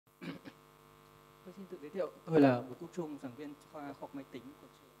xin tự giới thiệu, tôi là Bùi Quốc Trung, giảng viên khoa khoa học máy tính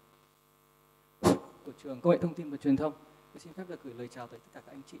của trường Công nghệ Thông tin và Truyền thông. Tôi xin phép được gửi lời chào tới tất cả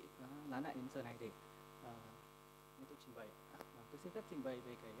các anh chị đã lán lại đến giờ này để tôi trình bày. Tôi xin phép trình bày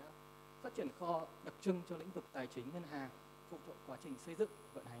về cái phát triển kho đặc trưng cho lĩnh vực tài chính, ngân hàng, phục vụ quá trình xây dựng,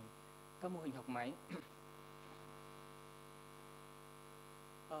 vận hành các mô hình học máy.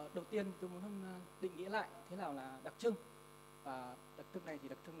 Đầu tiên tôi muốn định nghĩa lại thế nào là đặc trưng. Và đặc trưng này thì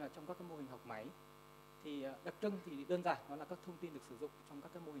đặc trưng là trong các cái mô hình học máy. Thì đặc trưng thì đơn giản nó là các thông tin được sử dụng trong các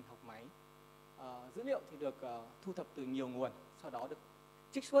cái mô hình học máy. Dữ liệu thì được thu thập từ nhiều nguồn, sau đó được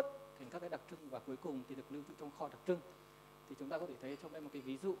trích xuất thành các cái đặc trưng và cuối cùng thì được lưu trữ trong kho đặc trưng. Thì chúng ta có thể thấy trong đây một cái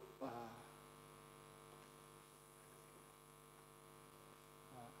ví dụ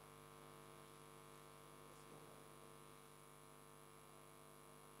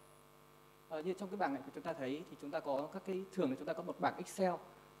như trong cái bảng này của chúng ta thấy thì chúng ta có các cái thường là chúng ta có một bảng Excel,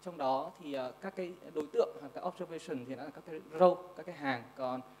 trong đó thì các cái đối tượng hoặc các observation thì nó là các cái row, các cái hàng,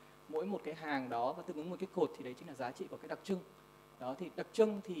 còn mỗi một cái hàng đó và tương ứng một cái cột thì đấy chính là giá trị của cái đặc trưng. Đó thì đặc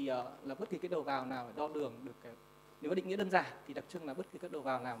trưng thì là bất kỳ cái đầu vào nào để đo lường được cái, nếu mà định nghĩa đơn giản thì đặc trưng là bất kỳ các đầu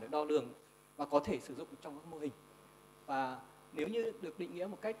vào nào để đo lường và có thể sử dụng trong các mô hình. Và nếu như được định nghĩa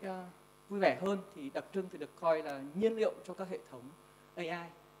một cách vui vẻ hơn thì đặc trưng thì được coi là nhiên liệu cho các hệ thống AI.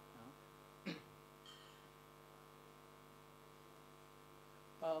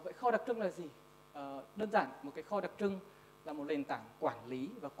 Vậy kho đặc trưng là gì? Đơn giản một cái kho đặc trưng là một nền tảng quản lý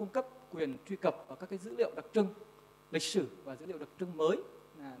và cung cấp quyền truy cập vào các cái dữ liệu đặc trưng lịch sử và dữ liệu đặc trưng mới,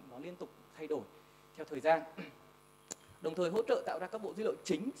 là nó liên tục thay đổi theo thời gian. Đồng thời hỗ trợ tạo ra các bộ dữ liệu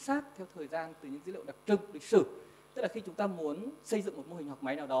chính xác theo thời gian từ những dữ liệu đặc trưng lịch sử. Tức là khi chúng ta muốn xây dựng một mô hình học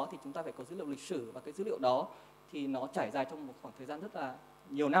máy nào đó thì chúng ta phải có dữ liệu lịch sử, và cái dữ liệu đó thì nó trải dài trong một khoảng thời gian rất là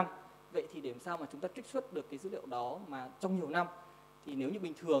nhiều năm. Vậy thì để làm sao mà chúng ta trích xuất được cái dữ liệu đó mà trong nhiều năm? Thì nếu như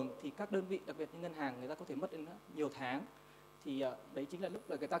bình thường thì các đơn vị, đặc biệt như ngân hàng, người ta có thể mất đến nhiều tháng. Thì đấy chính là lúc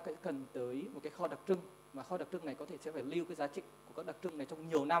là người ta cần tới một cái kho đặc trưng, và kho đặc trưng này có thể sẽ phải lưu cái giá trị của các đặc trưng này trong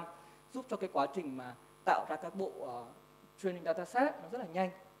nhiều năm, giúp cho cái quá trình mà tạo ra các bộ training dataset nó rất là nhanh.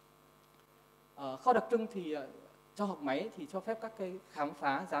 Kho đặc trưng thì cho học máy thì cho phép các cái khám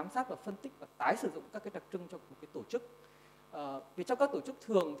phá, giám sát và phân tích và tái sử dụng các cái đặc trưng cho một cái tổ chức. Vì trong các tổ chức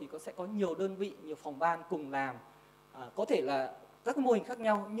thường thì sẽ có nhiều đơn vị, nhiều phòng ban cùng làm, có thể là các cái mô hình khác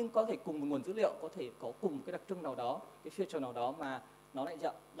nhau nhưng có thể cùng một nguồn dữ liệu, có thể có cùng một cái đặc trưng nào đó, cái feature nào đó mà nó lại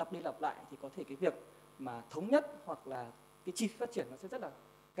lặp đi lặp lại, thì có thể cái việc mà thống nhất hoặc là cái chi phí phát triển nó sẽ rất là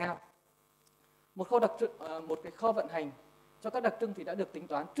cao. Một kho đặc trưng, một cái kho vận hành cho các đặc trưng thì đã được tính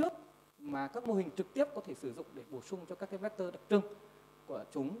toán trước, mà các mô hình trực tiếp có thể sử dụng để bổ sung cho các cái vector đặc trưng của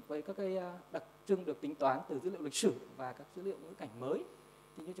chúng với các cái đặc trưng được tính toán từ dữ liệu lịch sử và các dữ liệu ngữ cảnh mới.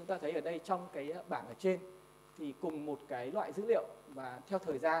 Thì như chúng ta thấy ở đây trong cái bảng ở trên thì cùng một cái loại dữ liệu và theo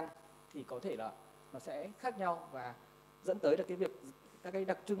thời gian thì có thể là nó sẽ khác nhau, và dẫn tới được cái việc các cái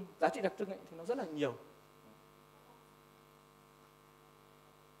đặc trưng, giá trị đặc trưng ấy thì nó rất là nhiều.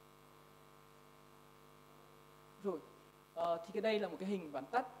 Rồi, thì cái đây là một cái hình vắn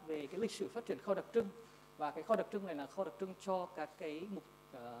tắt về cái lịch sử phát triển kho đặc trưng, và cái kho đặc trưng này là kho đặc trưng cho các cái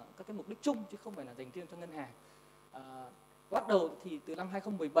mục đích chung chứ không phải là dành riêng cho ngân hàng. Bắt đầu thì từ năm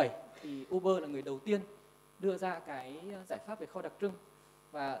 2017 thì Uber là người đầu tiên đưa ra cái giải pháp về kho đặc trưng,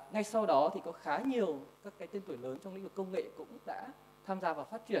 và ngay sau đó thì có khá nhiều các cái tên tuổi lớn trong lĩnh vực công nghệ cũng đã tham gia vào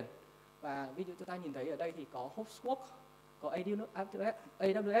phát triển. Và ví dụ chúng ta nhìn thấy ở đây thì có HubSpot, có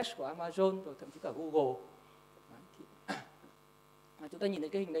AWS của Amazon, rồi thậm chí cả Google. Chúng ta nhìn thấy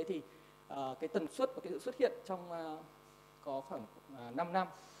cái hình đấy thì cái tần suất và cái sự xuất hiện trong có khoảng 5 năm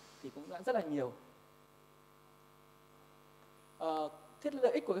thì cũng đã rất là nhiều. Thiết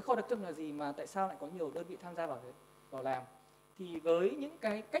lợi ích của cái kho đặc trưng là gì mà tại sao lại có nhiều đơn vị tham gia vào làm? Thì với những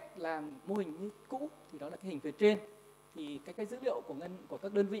cái cách làm mô hình như cũ thì đó là cái hình phía trên, thì cái dữ liệu của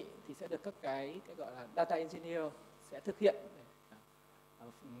các đơn vị thì sẽ được các cái gọi là data engineer sẽ thực hiện để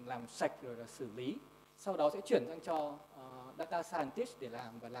làm sạch rồi là xử lý, sau đó sẽ chuyển sang cho data scientist để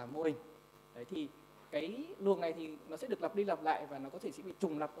làm mô hình. Đấy, thì cái luồng này thì nó sẽ được lặp đi lặp lại và nó có thể sẽ bị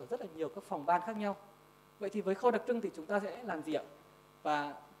trùng lặp ở rất là nhiều các phòng ban khác nhau. Vậy thì với kho đặc trưng thì chúng ta sẽ làm gì ạ?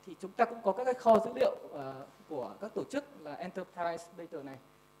 Và thì chúng ta cũng có các cái kho dữ liệu của các tổ chức là Enterprise Data này,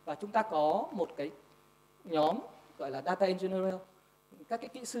 và chúng ta có một cái nhóm gọi là Data Engineer, các cái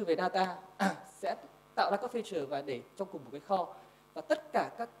kỹ sư về data sẽ tạo ra các feature và để trong cùng một cái kho, và tất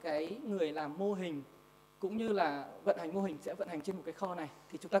cả các cái người làm mô hình cũng như là vận hành mô hình sẽ vận hành trên một cái kho này.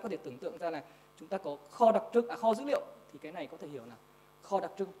 Thì chúng ta có thể tưởng tượng ra là chúng ta có kho đặc trưng, kho dữ liệu, thì cái này có thể hiểu là kho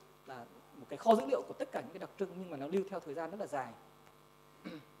đặc trưng là một cái kho dữ liệu của tất cả những cái đặc trưng nhưng mà nó lưu theo thời gian rất là dài.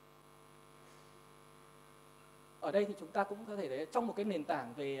 ở đây thì chúng ta cũng có thể thấy trong một cái nền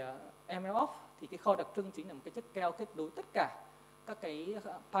tảng về MLOps thì cái kho đặc trưng chính là một cái chất keo kết nối tất cả các cái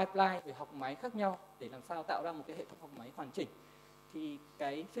pipeline về học máy khác nhau để làm sao tạo ra một cái hệ thống học máy hoàn chỉnh. Thì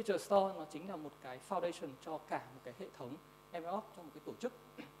cái feature store nó chính là một cái foundation cho cả một cái hệ thống MLOps trong một cái tổ chức.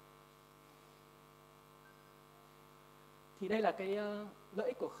 Thì đây là cái lợi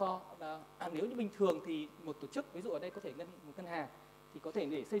ích của kho. Nếu như bình thường thì một tổ chức, ví dụ ở đây có thể một ngân hàng, thì có thể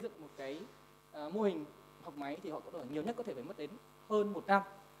để xây dựng một cái mô hình học máy thì họ có thể nhiều nhất có thể phải mất đến hơn 1 năm,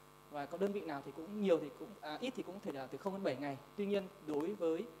 và có đơn vị nào thì cũng nhiều thì cũng ít thì cũng thể là từ 0 đến 7 ngày. Tuy nhiên đối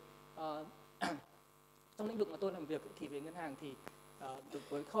với trong lĩnh vực mà tôi làm việc thì về ngân hàng thì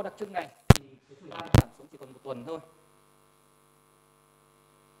với kho đặc trưng này thì cái thời gian giảm xuống chỉ còn 1 tuần thôi.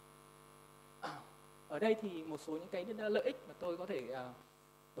 Ở đây thì một số những cái lợi ích mà tôi có thể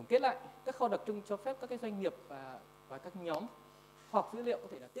tổng kết lại. Các kho đặc trưng cho phép các cái doanh nghiệp và các nhóm khoa học dữ liệu có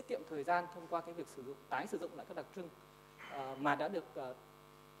thể là tiết kiệm thời gian thông qua cái việc tái sử dụng lại các đặc trưng mà đã được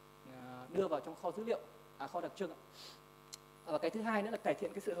đưa vào trong kho dữ liệu, kho đặc trưng. Và cái thứ hai nữa là cải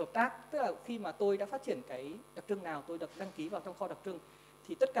thiện cái sự hợp tác. Tức là khi mà tôi đã phát triển cái đặc trưng nào, tôi được đăng ký vào trong kho đặc trưng,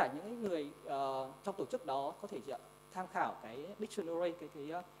 thì tất cả những người trong tổ chức đó có thể tham khảo cái dictionary,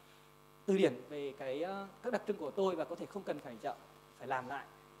 cái từ điển về các đặc trưng của tôi, và có thể không cần phải làm lại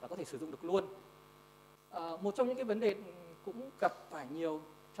và có thể sử dụng được luôn. Một trong những cái vấn đề cũng gặp phải nhiều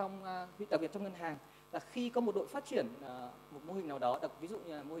đặc biệt trong ngân hàng là khi có một đội phát triển một mô hình nào đó, ví dụ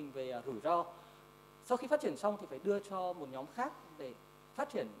như là mô hình về rủi ro, sau khi phát triển xong thì phải đưa cho một nhóm khác để phát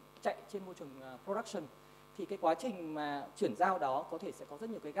triển chạy trên môi trường production, thì cái quá trình mà chuyển giao đó có thể sẽ có rất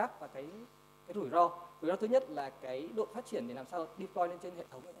nhiều cái gap và cái rủi ro. Rủi ro thứ nhất là cái đội phát triển để làm sao deploy lên trên hệ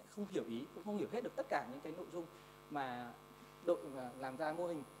thống không hiểu ý, cũng không hiểu hết được tất cả những cái nội dung mà đội làm ra mô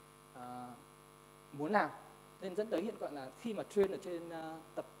hình muốn làm, nên dẫn tới hiện tượng là khi mà train ở trên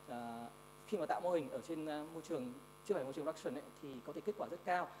khi mà tạo mô hình ở trên môi trường chưa phải môi trường production thì có thể kết quả rất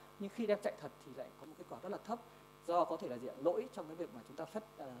cao, nhưng khi đem chạy thật thì lại có một kết quả rất là thấp, do có thể là lỗi trong cái việc mà chúng ta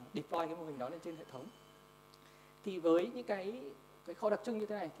deploy cái mô hình đó lên trên hệ thống. Thì với những cái kho đặc trưng như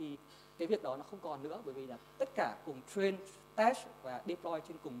thế này thì cái việc đó nó không còn nữa, bởi vì là tất cả cùng train, test và deploy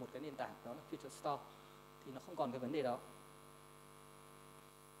trên cùng một cái nền tảng, đó là feature store, thì nó không còn cái vấn đề đó.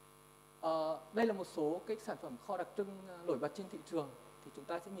 Đây là một số cái sản phẩm kho đặc trưng nổi bật trên thị trường. Thì chúng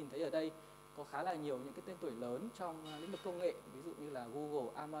ta sẽ nhìn thấy ở đây có khá là nhiều những cái tên tuổi lớn trong lĩnh vực công nghệ, ví dụ như là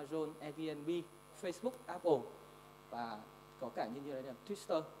Google, Amazon, Airbnb, Facebook, Apple, và có cả như là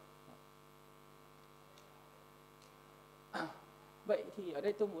Twitter. Vậy thì ở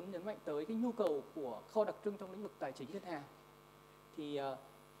đây tôi muốn nhấn mạnh tới cái nhu cầu của kho đặc trưng trong lĩnh vực tài chính ngân hàng. Thì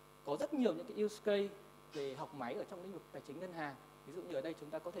có rất nhiều những cái use case về học máy ở trong lĩnh vực tài chính ngân hàng. Ví dụ như ở đây chúng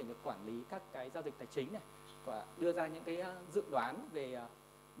ta có thể được quản lý các cái giao dịch tài chính này, và đưa ra những cái dự đoán về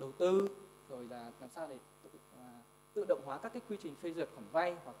đầu tư, rồi là làm sao để tự động hóa các cái quy trình phê duyệt khoản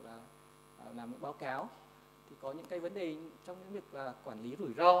vay hoặc là làm những báo cáo. Thì có những cái vấn đề trong những việc là quản lý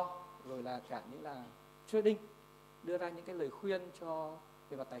rủi ro, rồi là cả những là trading, đưa ra những cái lời khuyên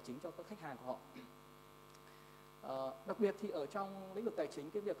về mặt tài chính cho các khách hàng của họ. Đặc biệt thì ở trong lĩnh vực tài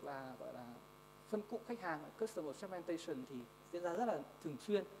chính, cái việc là gọi là phân cụm khách hàng, customer segmentation thì diễn ra rất là thường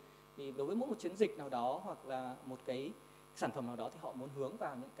xuyên. Thì đối với mỗi một chiến dịch nào đó hoặc là một cái sản phẩm nào đó thì họ muốn hướng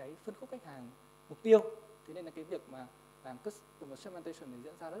vào những cái phân khúc khách hàng mục tiêu. Thế nên là cái việc mà làm customer segmentation thì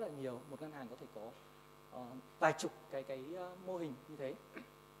diễn ra rất là nhiều. Một ngân hàng có thể có vài chục cái mô hình như thế.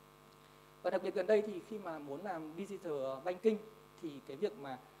 Và đặc biệt gần đây thì khi mà muốn làm digital banking thì cái việc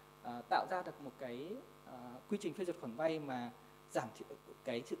mà tạo ra được một cái quy trình phê duyệt khoản vay mà giảm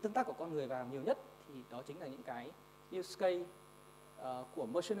cái sự tương tác của con người vào nhiều nhất, thì đó chính là những cái use case của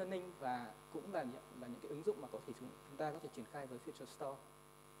machine learning, và cũng là những cái ứng dụng mà chúng ta có thể triển khai với feature store.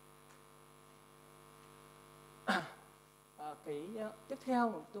 Cái tiếp theo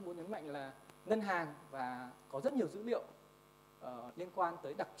mà tôi muốn nhấn mạnh là ngân hàng, và có rất nhiều dữ liệu liên quan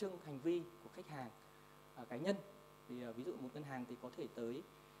tới đặc trưng hành vi của khách hàng cá nhân. Thì ví dụ một ngân hàng thì có thể tới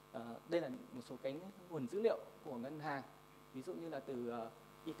đây là một số cái nguồn dữ liệu của ngân hàng, ví dụ như là từ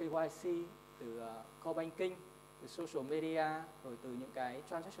eKYC, từ core banking, từ social media, rồi từ những cái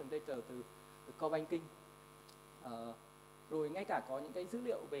transaction data từ core banking, rồi ngay cả có những cái dữ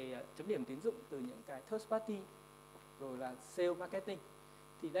liệu về chấm điểm tín dụng từ những cái third party, rồi là sale marketing.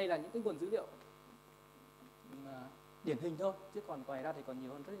 Thì đây là những cái nguồn dữ liệu điển hình thôi, chứ còn ngoài ra thì còn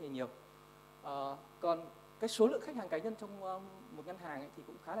nhiều hơn rất là nhiều. Còn cái số lượng khách hàng cá nhân trong một ngân hàng ấy thì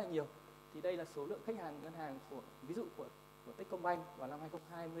cũng khá là nhiều. Thì đây là số lượng khách hàng ngân hàng ví dụ của Techcombank vào năm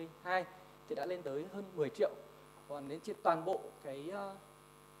 2022 thì đã lên tới hơn 10 triệu. Còn đến trên toàn bộ cái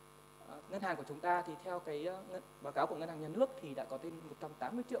ngân hàng của chúng ta thì theo cái báo cáo của ngân hàng nhà nước thì đã có trên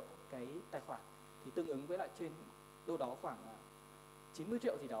 180 triệu cái tài khoản, thì tương ứng với lại trên đâu đó khoảng 90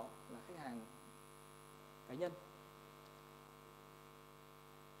 triệu gì đó là khách hàng cá nhân.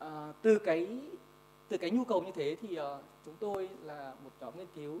 Từ cái nhu cầu như thế thì chúng tôi là một nhóm nghiên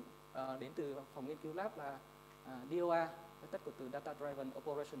cứu đến từ phòng nghiên cứu lab là DOR, viết tắt của từ Data Driven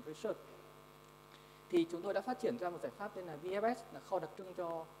Operation Research. Thì chúng tôi đã phát triển ra một giải pháp tên là VFS, là kho đặc trưng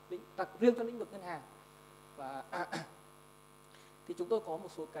riêng cho lĩnh vực ngân hàng. Và thì chúng tôi có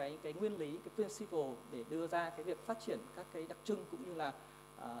một số cái nguyên lý, cái principle để đưa ra cái việc phát triển các cái đặc trưng cũng như là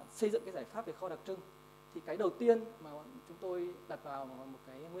xây dựng cái giải pháp về kho đặc trưng. Thì cái đầu tiên mà chúng tôi đặt vào một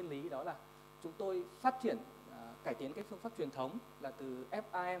cái nguyên lý đó là chúng tôi phát triển, cải tiến cái phương pháp truyền thống là từ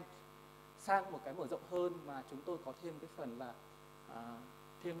FIM sang một cái mở rộng hơn, mà chúng tôi có thêm cái phần là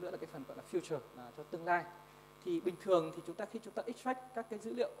thêm nữa là cái phần gọi là future, là cho tương lai. Thì bình thường thì khi chúng ta extract các cái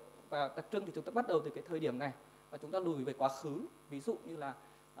dữ liệu và đặc trưng thì chúng ta bắt đầu từ cái thời điểm này và chúng ta lùi về quá khứ. Ví dụ như là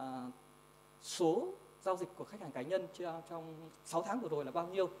số giao dịch của khách hàng cá nhân trong 6 tháng vừa rồi là bao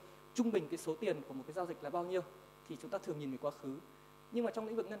nhiêu, trung bình cái số tiền của một cái giao dịch là bao nhiêu, thì chúng ta thường nhìn về quá khứ. Nhưng mà trong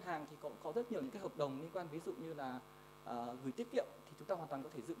lĩnh vực ngân hàng thì có rất nhiều những cái hợp đồng liên quan, ví dụ như là gửi tiết kiệm, thì chúng ta hoàn toàn có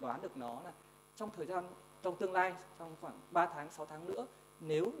thể dự đoán được nó là trong tương lai, trong khoảng 3 tháng, 6 tháng nữa,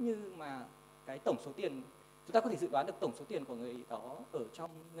 nếu như mà cái tổng số tiền, chúng ta có thể dự đoán được tổng số tiền của người đó ở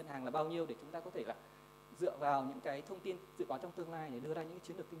trong ngân hàng là bao nhiêu, để chúng ta có thể là dựa vào những cái thông tin dự báo trong tương lai để đưa ra những cái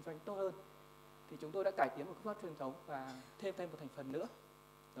chiến lược kinh doanh tốt hơn. Thì chúng tôi đã cải tiến một phương pháp truyền thống và thêm một thành phần nữa,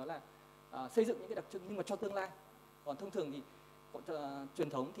 đó là xây dựng những cái đặc trưng nhưng mà cho tương lai. Còn thông thường thì truyền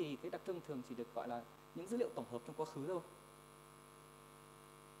thống thì cái đặc trưng thường chỉ được gọi là những dữ liệu tổng hợp trong quá khứ thôi.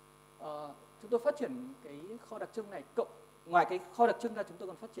 Chúng tôi phát triển cái kho đặc trưng này, ngoài cái kho đặc trưng ra, chúng tôi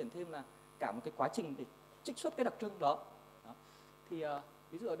còn phát triển thêm là cả một cái quá trình để trích xuất cái đặc trưng đó. Thì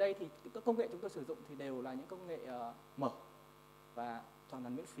ví dụ ở đây thì các công nghệ chúng tôi sử dụng thì đều là những công nghệ mở và toàn là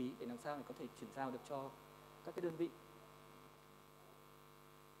miễn phí, để làm sao để có thể chuyển giao được cho các cái đơn vị.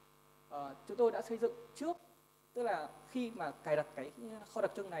 Chúng tôi đã xây dựng trước, tức là khi mà cài đặt cái kho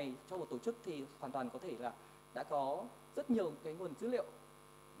đặc trưng này cho một tổ chức thì hoàn toàn có thể là đã có rất nhiều cái nguồn dữ liệu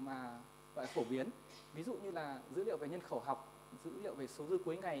mà gọi là phổ biến. Ví dụ như là dữ liệu về nhân khẩu học, dữ liệu về số dư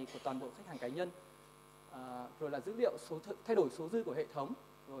cuối ngày của toàn bộ khách hàng cá nhân, rồi là dữ liệu thay đổi số dư của hệ thống,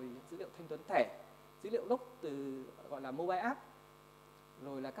 rồi dữ liệu thanh toán thẻ, dữ liệu gốc từ gọi là mobile app,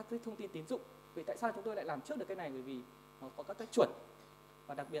 rồi là các cái thông tin tín dụng. Vì tại sao chúng tôi lại làm trước được cái này? Bởi vì nó có các cái chuẩn,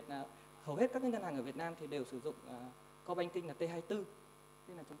 và đặc biệt là hầu hết các ngân hàng ở Việt Nam thì đều sử dụng core banking là T24,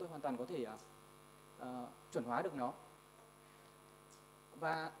 nên là chúng tôi hoàn toàn có thể chuẩn hóa được nó.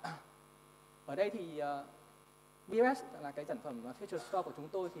 Và ở đây thì BOS là cái sản phẩm Feature Store của chúng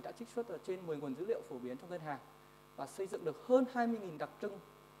tôi thì đã trích xuất ở trên 10 nguồn dữ liệu phổ biến trong ngân hàng và xây dựng được hơn 20.000 đặc trưng,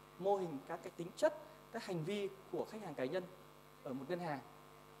 mô hình các cái tính chất, các hành vi của khách hàng cá nhân ở một ngân hàng.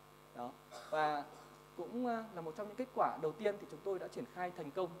 Đó. Và cũng là một trong những kết quả đầu tiên thì chúng tôi đã triển khai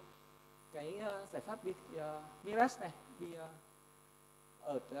thành công cái giải pháp BOS này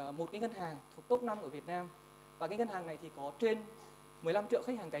ở một cái ngân hàng thuộc top 5 ở Việt Nam. Và cái ngân hàng này thì có trên 15 triệu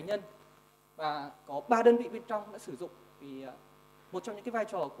khách hàng cá nhân và có 3 đơn vị bên trong đã sử dụng. Vì một trong những cái vai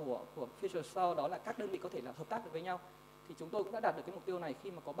trò của Feature Store đó là các đơn vị có thể là hợp tác được với nhau. Thì chúng tôi cũng đã đạt được cái mục tiêu này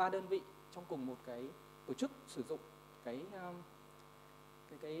khi mà có 3 đơn vị trong cùng một cái tổ chức sử dụng cái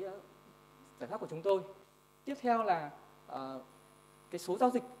giải pháp của chúng tôi. Tiếp theo là cái số giao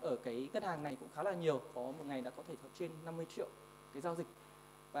dịch ở cái ngân hàng này cũng khá là nhiều, có một ngày đã có thể có trên 50 triệu cái giao dịch.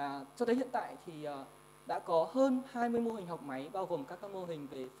 Và cho tới hiện tại thì đã có hơn 20 mô hình học máy, bao gồm các mô hình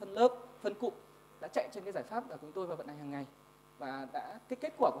về phân lớp, phân cụm đã chạy trên cái giải pháp của chúng tôi và vận hành hàng ngày. Và cái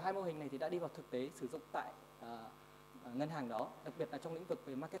kết quả của 2 mô hình này thì đã đi vào thực tế sử dụng tại ngân hàng đó, đặc biệt là trong lĩnh vực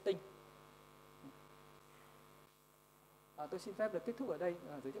về marketing. Tôi xin phép được kết thúc ở đây,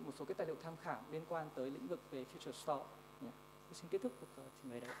 giới thiệu một số cái tài liệu tham khảo liên quan tới lĩnh vực về Feature Store. Tôi xin kết thúc cuộc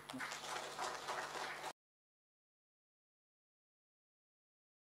trình bày đấy.